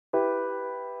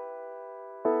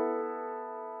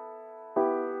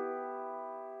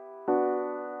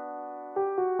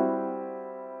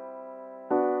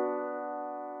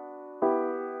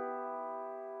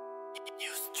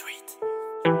New Street.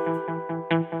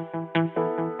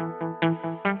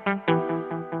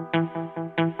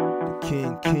 The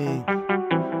king,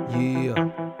 yeah.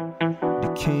 The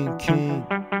king,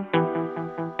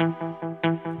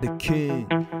 the king,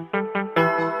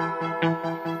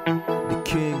 the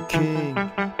king, king,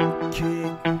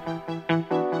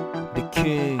 the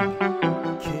king,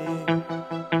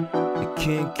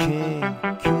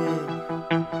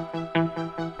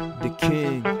 the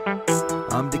king.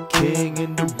 I'm the king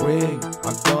in the ring.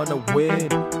 I'm gonna win.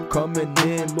 Coming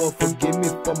in, Lord, forgive me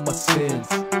for my sins.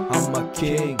 I'm a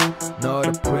king, not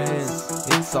a prince.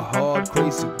 It's a hard,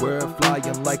 crazy world,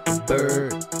 flying like a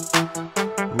bird.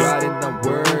 Writing down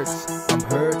words, I'm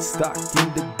hurt, stuck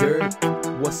in the dirt.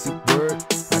 What's it worth?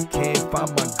 I can't find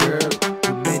my girl.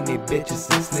 Too many bitches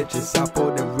and snitches out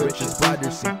for the riches.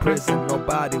 Brothers in prison,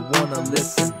 nobody wanna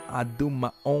listen. I do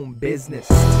my own business.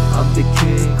 I'm the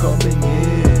king coming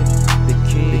in. The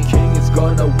king is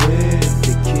gonna win.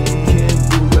 The king,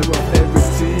 ruler of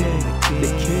everything. The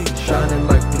king, shining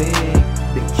like bling.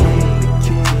 The king.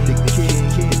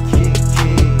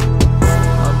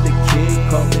 I'm the king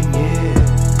coming in.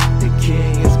 The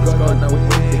king is gonna win.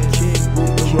 The king,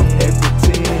 ruler of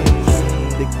everything.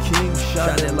 The king,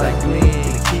 shining like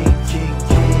bling. The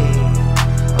king.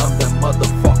 I'm the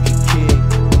motherfucking king.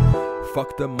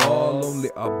 Fuck them all, only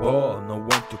a ball, no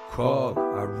one to call.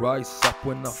 I rise up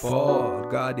when I fall,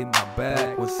 God in my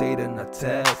back. When Satan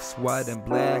attacks, white and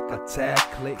black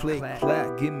attack. Click,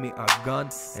 clack, give me a gun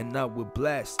and I will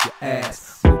blast your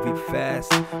ass. Moving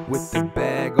fast with the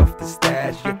bag of the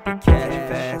stash. Get the cash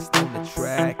fast on the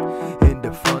track, in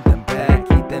the front and back.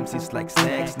 Eat them seeds like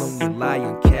snacks, lonely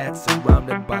lion cats.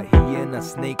 Surrounded by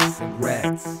hyenas, snakes and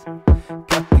rats.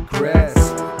 Cut the grass,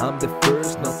 I'm the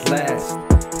first, not last.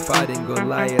 Fighting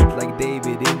Goliath like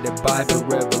David in the Bible,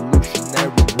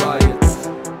 revolutionary riots.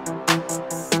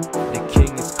 The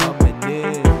king is coming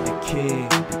in, the king,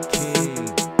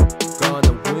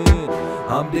 gonna win.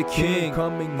 I'm the king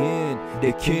coming in,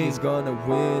 the king's gonna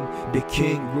win. The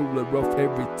king, ruler of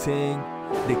everything.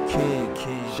 The king,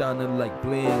 shining like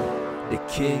bling. The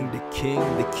king,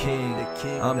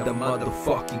 I'm the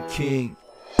motherfucking king.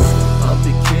 I'm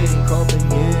the king coming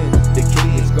in, the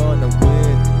king is gonna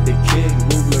win. The king,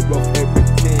 ruler of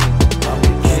everything. I'm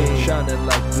the king, shining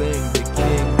like bling. The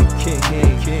king,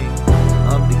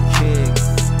 I'm the king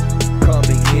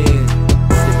coming in.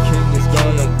 The king is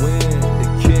gonna win. The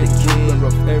king, ruler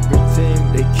of everything.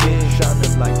 The king,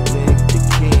 shining like bling. The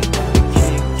king,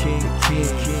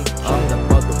 I'm the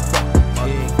motherfucking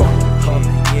king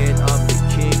coming in. I'm the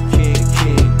king.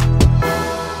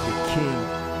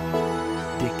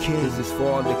 This is for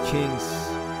all the kings.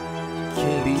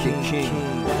 Be the king.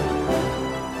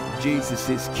 Jesus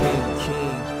is king.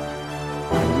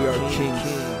 And we are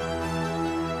kings.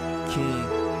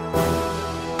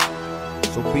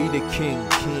 So be the king.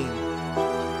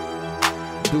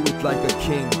 Do it like a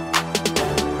king.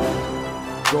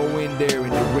 Go in there in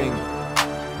the ring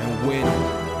and win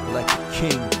like a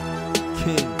king.